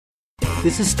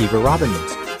This is Steve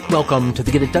Robbins. Welcome to the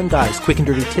Get It Done Guys, quick and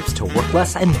dirty tips to work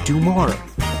less and do more.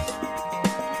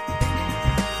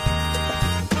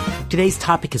 Today's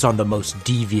topic is on the most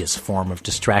devious form of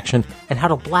distraction and how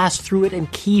to blast through it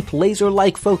and keep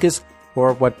laser-like focus,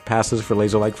 or what passes for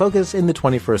laser-like focus in the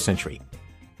 21st century.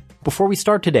 Before we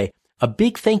start today, a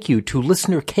big thank you to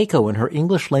listener Keiko and her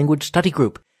English language study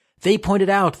group. They pointed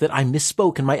out that I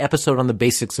misspoke in my episode on the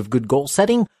basics of good goal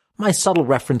setting. My subtle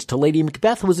reference to Lady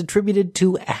Macbeth was attributed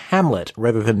to Hamlet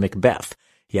rather than Macbeth.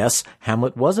 Yes,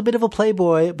 Hamlet was a bit of a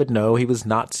playboy, but no, he was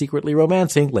not secretly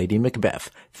romancing Lady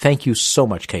Macbeth. Thank you so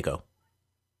much, Keiko.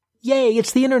 Yay,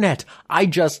 it's the internet! I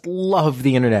just love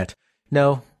the internet.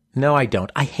 No, I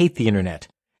don't. I hate the internet.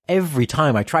 Every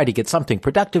time I try to get something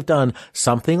productive done,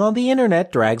 something on the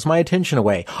internet drags my attention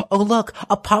away. Oh look,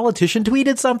 a politician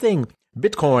tweeted something!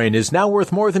 Bitcoin is now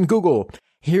worth more than Google.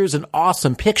 Here's an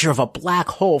awesome picture of a black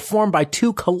hole formed by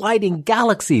two colliding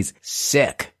galaxies.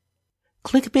 Sick.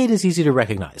 Clickbait is easy to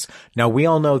recognize. Now, we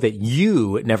all know that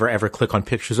you never ever click on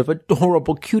pictures of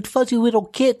adorable, cute, fuzzy little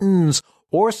kittens,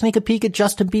 or sneak a peek at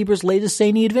Justin Bieber's latest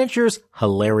zany adventures.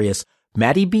 Hilarious.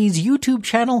 Maddie B's YouTube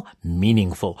channel.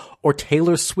 Meaningful. Or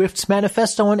Taylor Swift's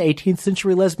manifesto on 18th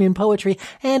century lesbian poetry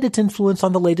and its influence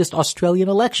on the latest Australian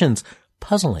elections.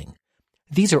 Puzzling.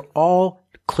 These are all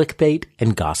clickbait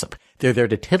and gossip. They're there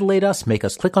to titillate us, make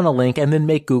us click on a link, and then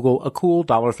make Google a cool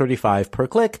 $1.35 per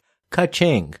click.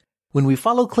 Ka-ching. When we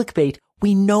follow clickbait,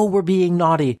 we know we're being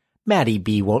naughty. Maddie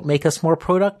B won't make us more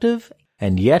productive,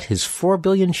 and yet his 4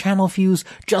 billion channel views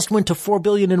just went to 4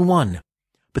 billion in one.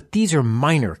 But these are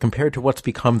minor compared to what's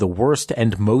become the worst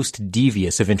and most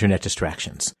devious of internet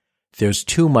distractions. There's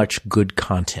too much good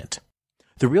content.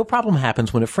 The real problem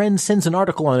happens when a friend sends an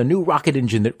article on a new rocket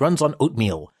engine that runs on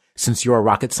oatmeal. Since you're a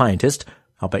rocket scientist,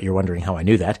 I'll bet you're wondering how I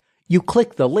knew that, you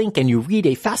click the link and you read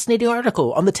a fascinating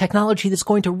article on the technology that's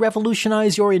going to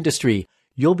revolutionize your industry.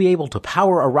 You'll be able to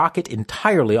power a rocket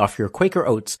entirely off your Quaker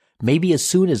Oats, maybe as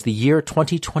soon as the year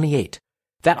 2028.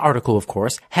 That article, of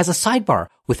course, has a sidebar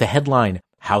with the headline,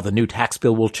 How the New Tax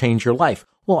Bill Will Change Your Life.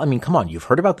 Well, I mean, come on, you've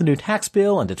heard about the new tax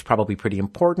bill, and it's probably pretty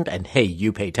important, and hey,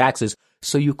 you pay taxes,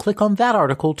 so you click on that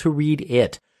article to read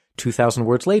it. 2,000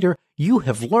 words later, you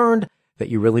have learned that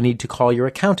you really need to call your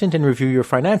accountant and review your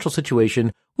financial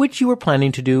situation, which you were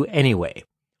planning to do anyway.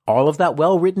 All of that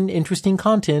well-written, interesting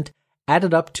content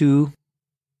added up to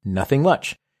nothing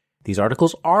much. These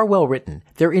articles are well-written.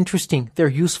 They're interesting. They're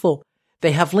useful.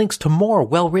 They have links to more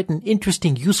well-written,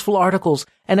 interesting, useful articles.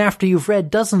 And after you've read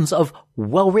dozens of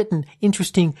well-written,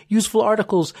 interesting, useful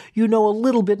articles, you know a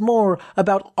little bit more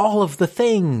about all of the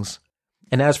things.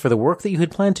 And as for the work that you had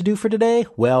planned to do for today,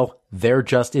 well, there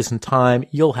just isn't time.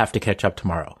 You'll have to catch up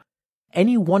tomorrow.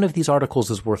 Any one of these articles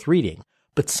is worth reading,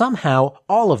 but somehow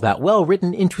all of that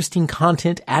well-written, interesting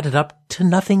content added up to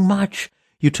nothing much.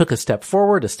 You took a step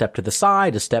forward, a step to the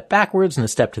side, a step backwards, and a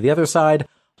step to the other side.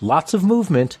 Lots of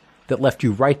movement that left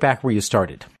you right back where you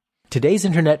started. Today's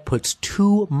internet puts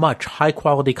too much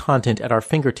high-quality content at our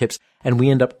fingertips, and we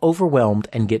end up overwhelmed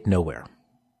and get nowhere.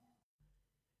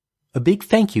 A big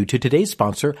thank you to today's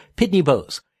sponsor, Pitney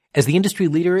Bowes. As the industry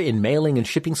leader in mailing and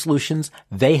shipping solutions,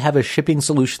 they have a shipping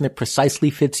solution that precisely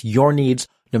fits your needs,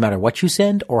 no matter what you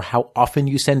send or how often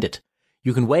you send it.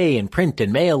 You can weigh and print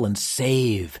and mail and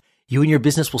save. You and your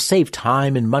business will save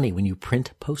time and money when you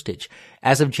print postage.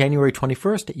 As of January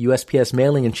 21st, USPS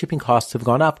mailing and shipping costs have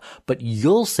gone up, but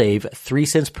you'll save 3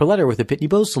 cents per letter with a Pitney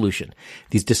Bowes solution.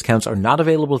 These discounts are not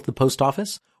available at the post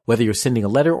office. Whether you're sending a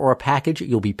letter or a package,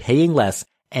 you'll be paying less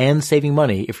and saving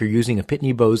money if you're using a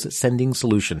Pitney Bowes sending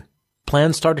solution.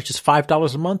 Plans start at just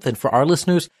 $5 a month, and for our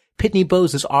listeners, Pitney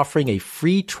Bowes is offering a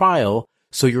free trial,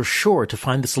 so you're sure to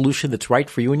find the solution that's right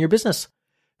for you and your business.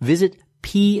 Visit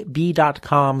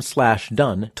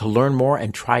pb.com/done to learn more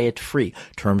and try it free.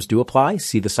 Terms do apply.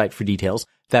 See the site for details.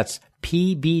 That's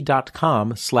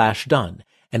pb.com/done.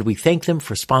 And we thank them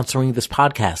for sponsoring this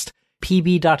podcast.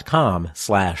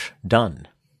 pb.com/done.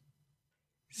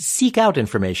 Seek out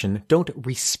information, don't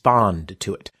respond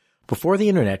to it. Before the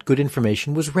internet, good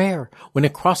information was rare. When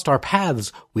it crossed our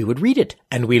paths, we would read it,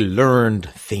 and we learned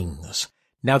things.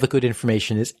 Now that good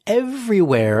information is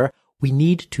everywhere, we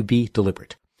need to be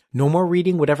deliberate. No more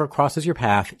reading whatever crosses your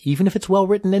path, even if it's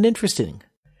well-written and interesting.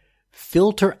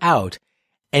 Filter out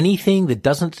anything that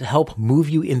doesn't help move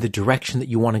you in the direction that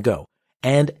you want to go,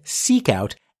 and seek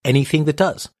out anything that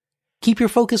does. Keep your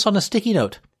focus on a sticky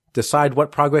note. Decide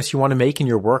what progress you want to make in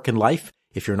your work and life.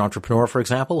 If you're an entrepreneur, for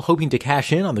example, hoping to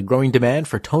cash in on the growing demand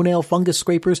for toenail fungus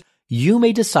scrapers, you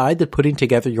may decide that putting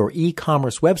together your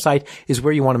e-commerce website is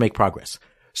where you want to make progress.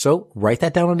 So write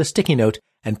that down on a sticky note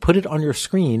and put it on your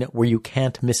screen where you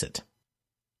can't miss it.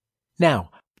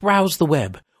 Now, browse the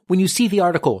web. When you see the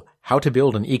article, How to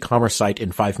Build an E-commerce Site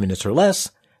in 5 Minutes or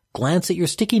Less, glance at your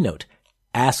sticky note.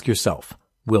 Ask yourself,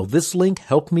 will this link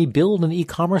help me build an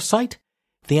e-commerce site?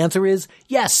 If the answer is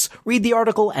yes, read the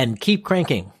article and keep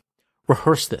cranking.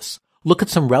 Rehearse this. Look at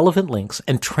some relevant links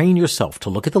and train yourself to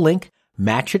look at the link,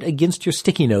 match it against your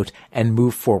sticky note, and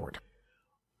move forward.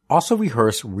 Also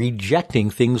rehearse rejecting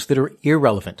things that are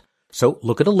irrelevant. So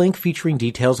look at a link featuring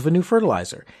details of a new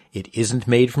fertilizer. It isn't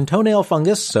made from toenail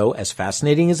fungus, so as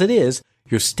fascinating as it is,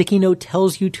 your sticky note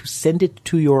tells you to send it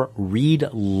to your read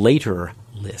later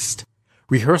list.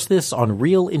 Rehearse this on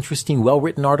real, interesting,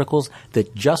 well-written articles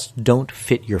that just don't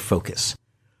fit your focus.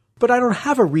 But I don't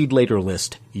have a read later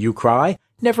list, you cry.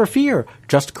 Never fear.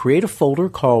 Just create a folder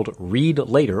called Read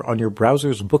Later on your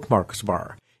browser's bookmarks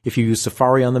bar. If you use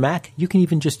Safari on the Mac, you can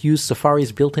even just use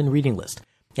Safari's built-in reading list.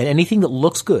 And anything that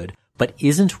looks good but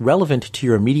isn't relevant to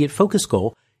your immediate focus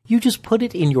goal, you just put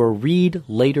it in your Read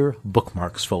Later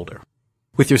bookmarks folder.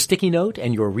 With your sticky note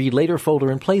and your Read Later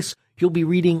folder in place, you'll be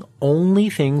reading only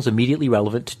things immediately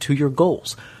relevant to your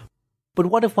goals. But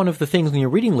what if one of the things on your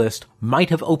reading list might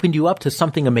have opened you up to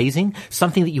something amazing,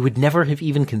 something that you would never have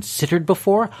even considered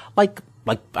before, like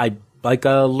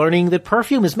learning that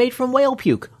perfume is made from whale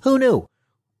puke? Who knew?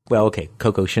 Well, okay,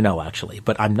 Coco Chanel actually,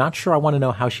 but I'm not sure I want to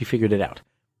know how she figured it out.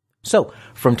 So,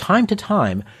 from time to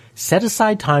time, set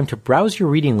aside time to browse your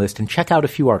reading list and check out a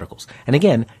few articles. And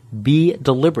again, be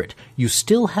deliberate. You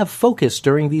still have focus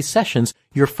during these sessions.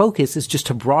 Your focus is just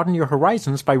to broaden your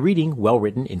horizons by reading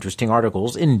well-written, interesting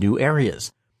articles in new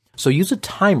areas. So use a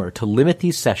timer to limit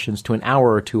these sessions to an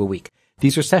hour or two a week.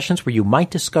 These are sessions where you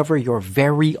might discover your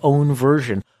very own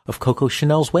version of Coco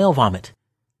Chanel's whale vomit.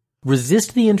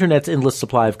 Resist the internet's endless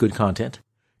supply of good content.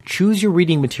 Choose your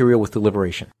reading material with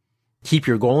deliberation. Keep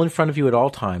your goal in front of you at all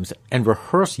times and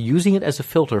rehearse using it as a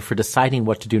filter for deciding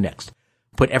what to do next.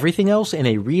 Put everything else in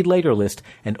a read later list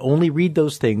and only read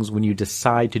those things when you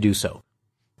decide to do so.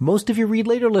 Most of your read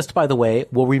later list, by the way,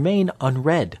 will remain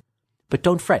unread. But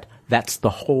don't fret, that's the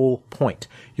whole point.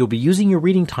 You'll be using your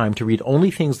reading time to read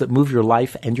only things that move your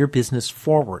life and your business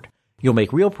forward. You'll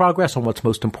make real progress on what's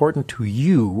most important to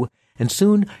you, and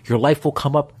soon your life will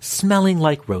come up smelling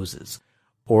like roses.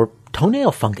 Or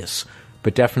toenail fungus.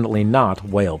 But definitely not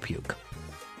whale puke.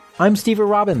 I'm Steve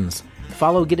Robbins.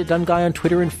 Follow Get It Done Guy on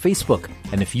Twitter and Facebook.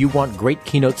 And if you want great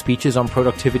keynote speeches on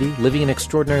productivity, living an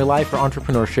extraordinary life, or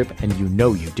entrepreneurship, and you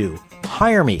know you do,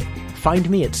 hire me. Find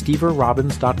me at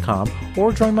steverrobbins.com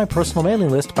or join my personal mailing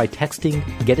list by texting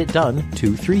Get It Done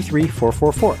to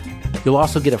 33444. You'll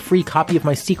also get a free copy of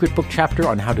my secret book chapter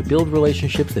on how to build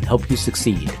relationships that help you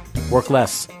succeed. Work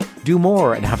less, do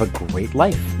more, and have a great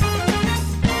life.